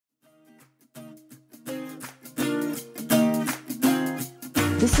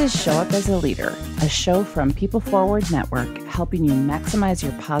This is Show Up as a Leader, a show from People Forward Network, helping you maximize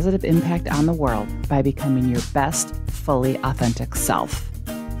your positive impact on the world by becoming your best, fully authentic self.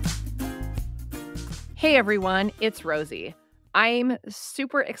 Hey everyone, it's Rosie. I'm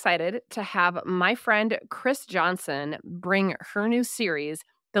super excited to have my friend Chris Johnson bring her new series,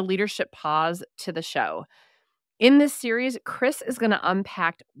 The Leadership Pause, to the show. In this series, Chris is going to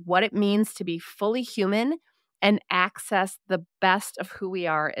unpack what it means to be fully human and access the best of who we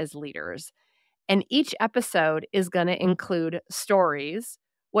are as leaders. And each episode is going to include stories,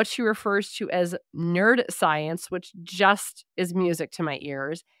 what she refers to as nerd science, which just is music to my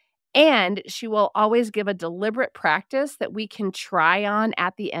ears. And she will always give a deliberate practice that we can try on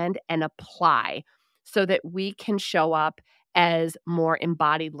at the end and apply so that we can show up as more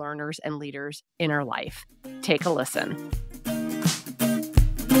embodied learners and leaders in our life. Take a listen.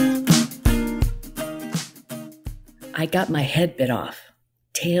 I got my head bit off.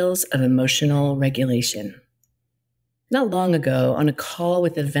 Tales of emotional regulation. Not long ago, on a call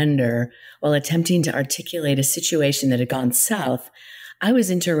with a vendor, while attempting to articulate a situation that had gone south, I was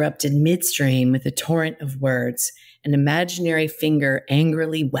interrupted midstream with a torrent of words, an imaginary finger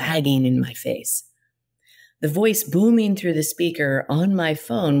angrily wagging in my face. The voice booming through the speaker on my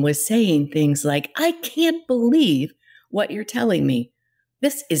phone was saying things like, "I can't believe what you're telling me.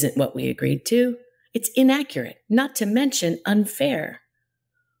 This isn't what we agreed to. It's inaccurate, not to mention unfair.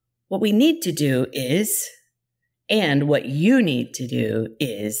 What we need to do is, and what you need to do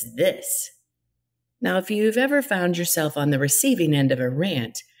is this." Now, if you've ever found yourself on the receiving end of a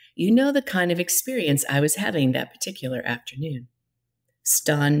rant, you know the kind of experience I was having that particular afternoon.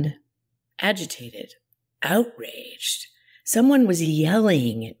 Stunned, agitated, outraged. Someone was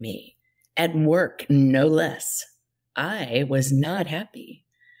yelling at me, at work no less. I was not happy.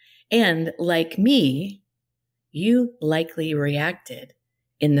 And like me, you likely reacted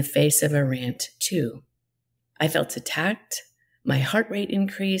in the face of a rant too. I felt attacked. My heart rate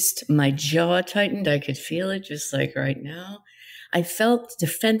increased. My jaw tightened. I could feel it just like right now. I felt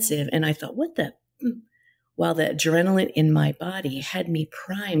defensive and I thought, what the? While the adrenaline in my body had me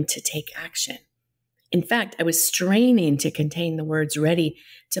primed to take action. In fact, I was straining to contain the words ready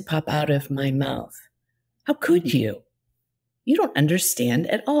to pop out of my mouth. How could you? You don't understand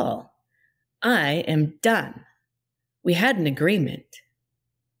at all. I am done. We had an agreement.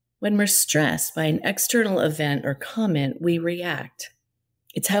 When we're stressed by an external event or comment, we react.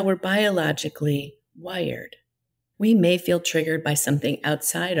 It's how we're biologically wired. We may feel triggered by something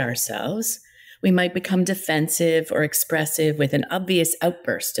outside ourselves. We might become defensive or expressive with an obvious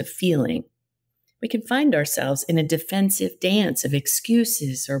outburst of feeling. We can find ourselves in a defensive dance of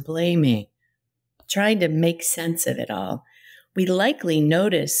excuses or blaming, trying to make sense of it all. We likely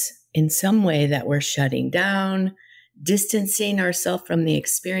notice in some way that we're shutting down, distancing ourselves from the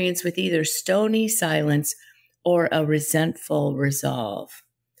experience with either stony silence or a resentful resolve.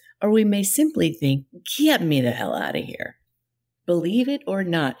 Or we may simply think, get me the hell out of here. Believe it or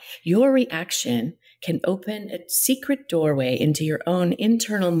not, your reaction can open a secret doorway into your own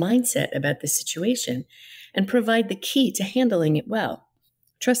internal mindset about the situation and provide the key to handling it well.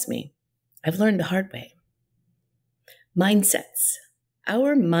 Trust me, I've learned the hard way. Mindsets.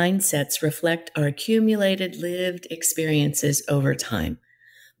 Our mindsets reflect our accumulated lived experiences over time.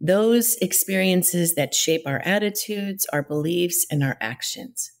 Those experiences that shape our attitudes, our beliefs, and our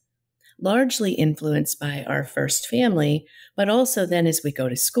actions. Largely influenced by our first family, but also then as we go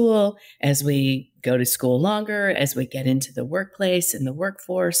to school, as we go to school longer, as we get into the workplace and the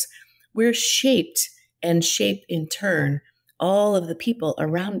workforce, we're shaped and shape in turn all of the people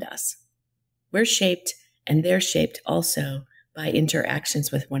around us. We're shaped and they're shaped also by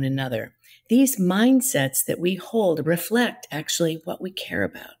interactions with one another. These mindsets that we hold reflect actually what we care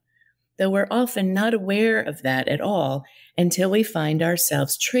about, though we're often not aware of that at all until we find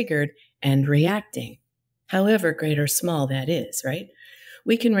ourselves triggered and reacting, however great or small that is, right?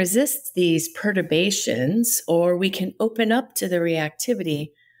 We can resist these perturbations, or we can open up to the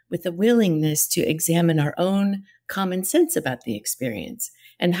reactivity with a willingness to examine our own common sense about the experience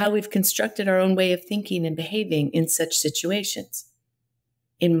and how we've constructed our own way of thinking and behaving in such situations.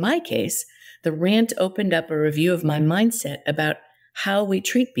 In my case, the rant opened up a review of my mindset about how we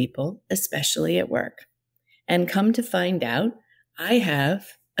treat people, especially at work. And come to find out, I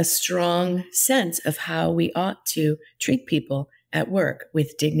have a strong sense of how we ought to treat people at work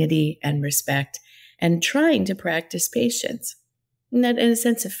with dignity and respect and trying to practice patience. And a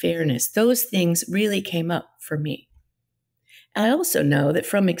sense of fairness. Those things really came up for me. I also know that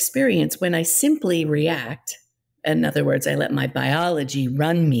from experience, when I simply react, in other words, I let my biology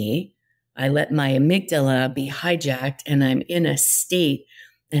run me, I let my amygdala be hijacked, and I'm in a state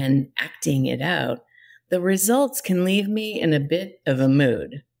and acting it out, the results can leave me in a bit of a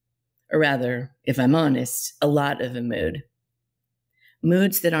mood. Or rather, if I'm honest, a lot of a mood.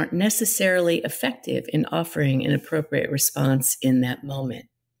 Moods that aren't necessarily effective in offering an appropriate response in that moment.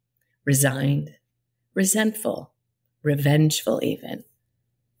 Resigned, resentful, revengeful even.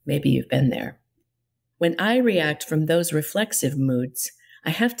 Maybe you've been there. When I react from those reflexive moods, I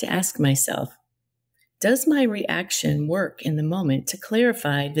have to ask myself, does my reaction work in the moment to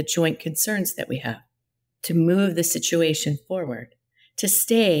clarify the joint concerns that we have, to move the situation forward, to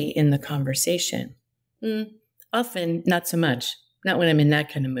stay in the conversation? Often, not so much, not when I'm in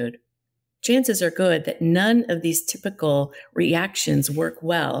that kind of mood. Chances are good that none of these typical reactions work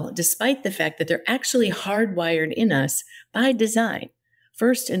well, despite the fact that they're actually hardwired in us by design,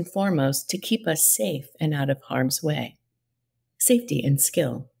 first and foremost, to keep us safe and out of harm's way. Safety and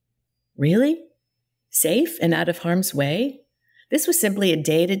skill. Really? Safe and out of harm's way? This was simply a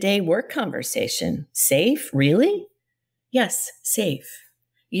day-to-day work conversation. Safe? Really? Yes, safe.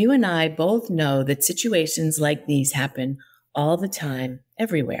 You and I both know that situations like these happen all the time,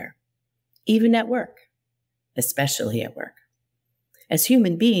 everywhere, even at work, especially at work. As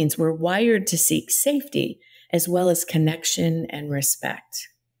human beings, we're wired to seek safety as well as connection and respect,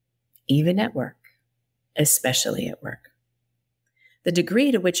 even at work, especially at work. The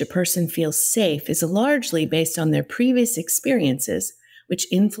degree to which a person feels safe is largely based on their previous experiences,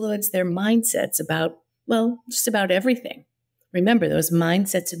 which influence their mindsets about, just about everything. Remember, those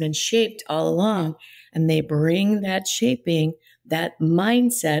mindsets have been shaped all along, and they bring that shaping, that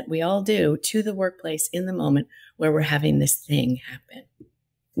mindset we all do, to the workplace in the moment where we're having this thing happen.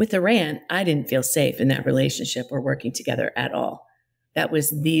 With Iran, I didn't feel safe in that relationship or working together at all. That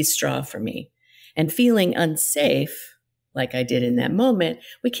was the straw for me. And feeling unsafe, like I did in that moment,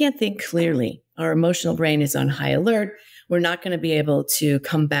 we can't think clearly. Our emotional brain is on high alert. We're not going to be able to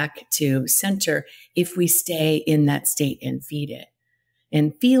come back to center if we stay in that state and feed it.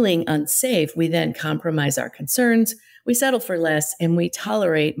 And feeling unsafe, we then compromise our concerns, we settle for less, and we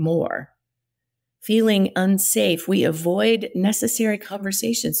tolerate more. Feeling unsafe, we avoid necessary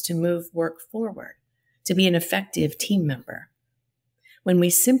conversations to move work forward, to be an effective team member. When we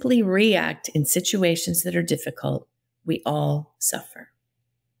simply react in situations that are difficult, we all suffer.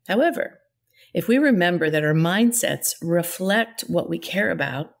 However, if we remember that our mindsets reflect what we care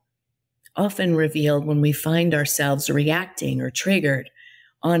about, often revealed when we find ourselves reacting or triggered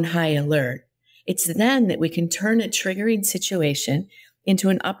on high alert, it's then that we can turn a triggering situation into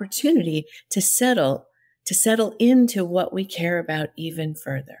an opportunity to settle into what we care about even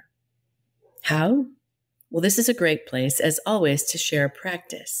further. How? Well, this is a great place, as always, to share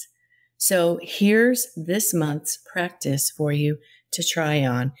practice. So here's this month's practice for you to try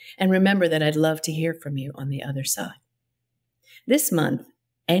on. And remember that I'd love to hear from you on the other side. This month,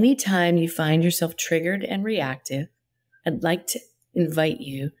 anytime you find yourself triggered and reactive, I'd like to invite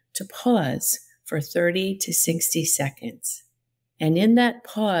you to pause for 30 to 60 seconds. And in that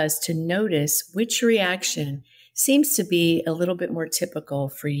pause, to notice which reaction seems to be a little bit more typical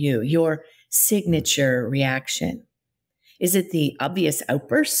for you, your signature reaction. Is it the obvious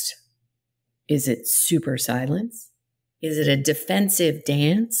outburst? Is it super silence? Is it a defensive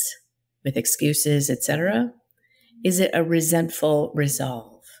dance with excuses, etc.? Is it a resentful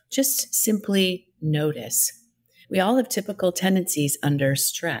resolve? Just simply notice. We all have typical tendencies under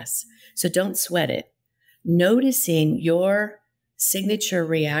stress, so don't sweat it. Noticing your signature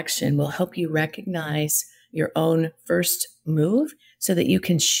reaction will help you recognize your own first move so that you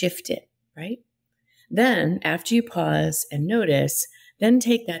can shift it, right? Then, after you pause and notice, then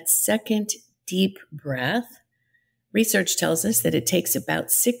take that second deep breath. Research tells us that it takes about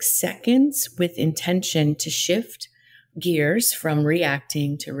 6 seconds with intention to shift gears from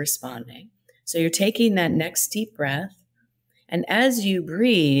reacting to responding. So you're taking that next deep breath, and as you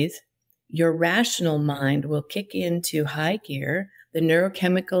breathe, your rational mind will kick into high gear. The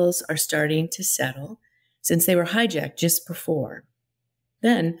neurochemicals are starting to settle since they were hijacked just before.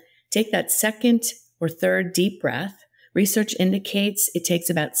 Then take that second or third deep breath. Research indicates it takes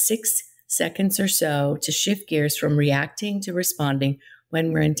about 6 seconds or so to shift gears from reacting to responding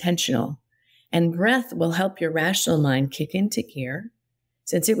when we're intentional. And breath will help your rational mind kick into gear.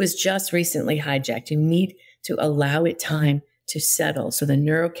 Since it was just recently hijacked, you need to allow it time to settle so the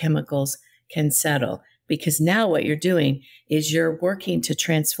neurochemicals can settle. Because now what you're doing is you're working to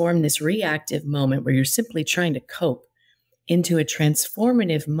transform this reactive moment where you're simply trying to cope into a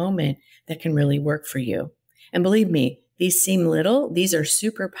transformative moment that can really work for you. And believe me, these seem little. These are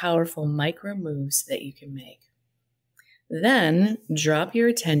super powerful micro moves that you can make. Then drop your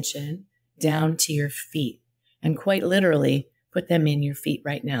attention down to your feet and quite literally put them in your feet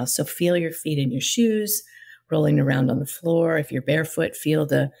right now. So feel your feet in your shoes, rolling around on the floor. If you're barefoot, feel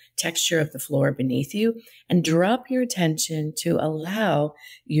the texture of the floor beneath you, and drop your attention to allow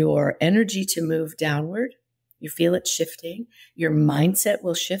your energy to move downward. You feel it shifting. Your mindset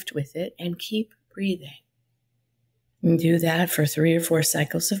will shift with it, and keep breathing. And do that for 3 or 4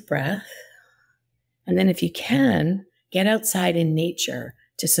 cycles of breath. And then if you can, get outside in nature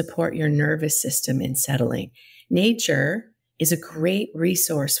to support your nervous system in settling. Nature is a great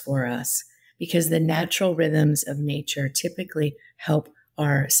resource for us because the natural rhythms of nature typically help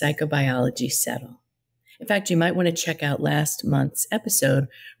our psychobiology settle. In fact, you might want to check out last month's episode,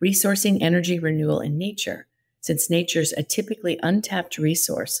 Resourcing Energy Renewal in Nature, since nature's a typically untapped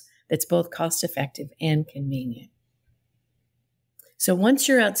resource that's both cost-effective and convenient. So once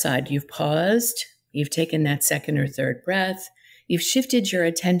you're outside, you've paused, you've taken that second or third breath, you've shifted your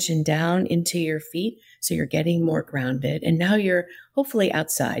attention down into your feet, so you're getting more grounded, and now you're hopefully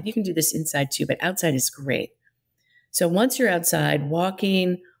outside. You can do this inside too, but outside is great. So once you're outside,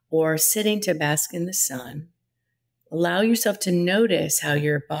 walking or sitting to bask in the sun, allow yourself to notice how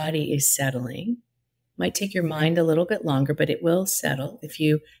your body is settling. Might take your mind a little bit longer, but it will settle if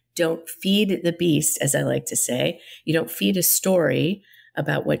you don't feed the beast, as I like to say. You don't feed a story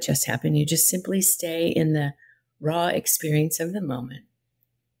about what just happened. You just simply stay in the raw experience of the moment.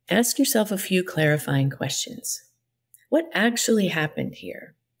 Ask yourself a few clarifying questions. What actually happened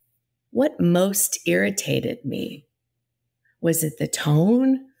here? What most irritated me? Was it the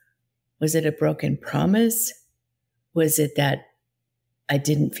tone? Was it a broken promise? Was it that I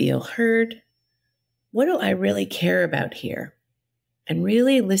didn't feel heard? What do I really care about here? And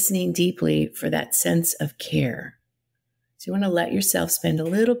really listening deeply for that sense of care. So you want to let yourself spend a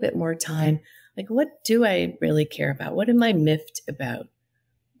little bit more time. Like, what do I really care about? What am I miffed about?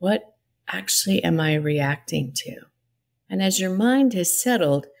 What actually am I reacting to? And as your mind has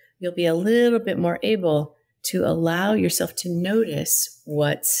settled, you'll be a little bit more able to allow yourself to notice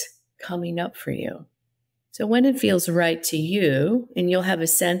what's coming up for you. So when it feels right to you, and you'll have a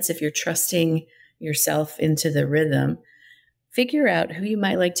sense if you're trusting yourself into the rhythm, figure out who you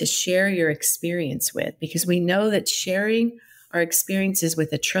might like to share your experience with, because we know that sharing our experiences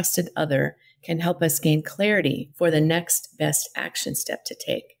with a trusted other can help us gain clarity for the next best action step to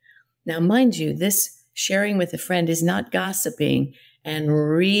take. Now, mind you, this sharing with a friend is not gossiping and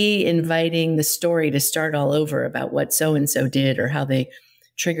re-inviting the story to start all over about what so-and-so did or how they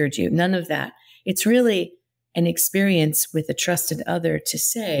triggered you. None of that. It's really an experience with a trusted other to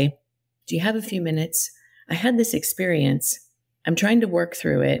say, do you have a few minutes? I had this experience. I'm trying to work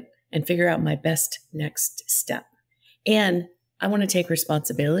through it and figure out my best next step. And I want to take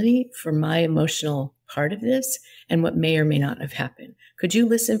responsibility for my emotional part of this and what may or may not have happened. Could you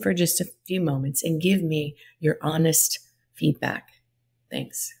listen for just a few moments and give me your honest feedback?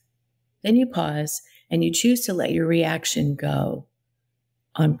 Thanks. Then you pause and you choose to let your reaction go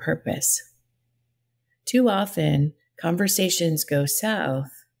on purpose. Too often, conversations go south.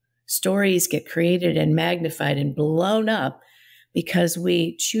 Stories get created and magnified and blown up because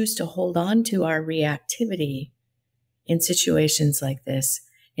we choose to hold on to our reactivity in situations like this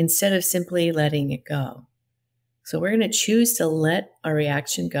instead of simply letting it go. So we're going to choose to let our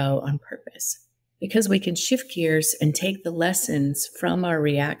reaction go on purpose because we can shift gears and take the lessons from our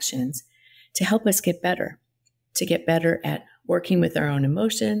reactions to help us get better at working with our own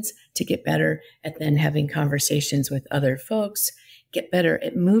emotions, to get better at then having conversations with other folks, get better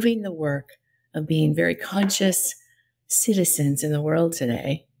at moving the work of being very conscious citizens in the world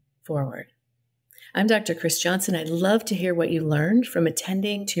today forward. I'm Dr. Chris Johnson. I'd love to hear what you learned from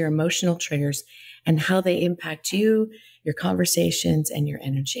attending to your emotional triggers and how they impact you, your conversations, and your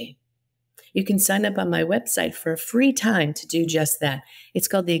energy. You can sign up on my website for a free time to do just that. It's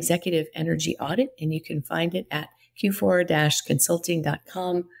called the Executive Energy Audit, and you can find it at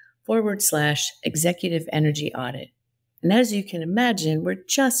q4-consulting.com/executive energy audit. And as you can imagine, we're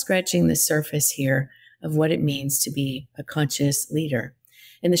just scratching the surface here of what it means to be a conscious leader.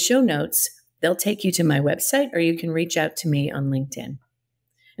 In the show notes, they'll take you to my website, or you can reach out to me on LinkedIn.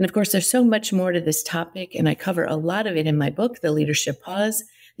 And of course, there's so much more to this topic, and I cover a lot of it in my book, The Leadership Pause,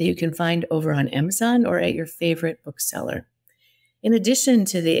 that you can find over on Amazon or at your favorite bookseller. In addition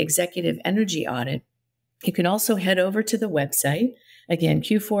to the Executive Energy Audit, you can also head over to the website, again,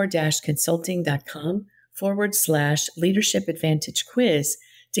 q4-consulting.com/leadership advantage quiz,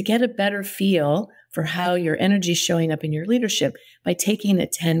 to get a better feel for how your energy is showing up in your leadership by taking a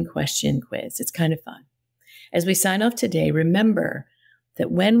 10-question quiz. It's kind of fun. As we sign off today, remember that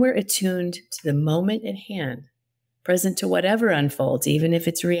when we're attuned to the moment at hand, present to whatever unfolds, even if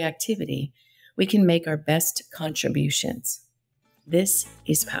it's reactivity, we can make our best contributions. This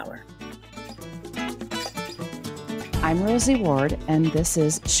is power. I'm Rosie Ward, and this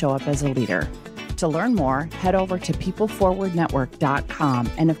is Show Up as a Leader. To learn more, head over to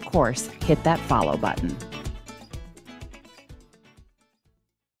peopleforwardnetwork.com and, of course, hit that follow button.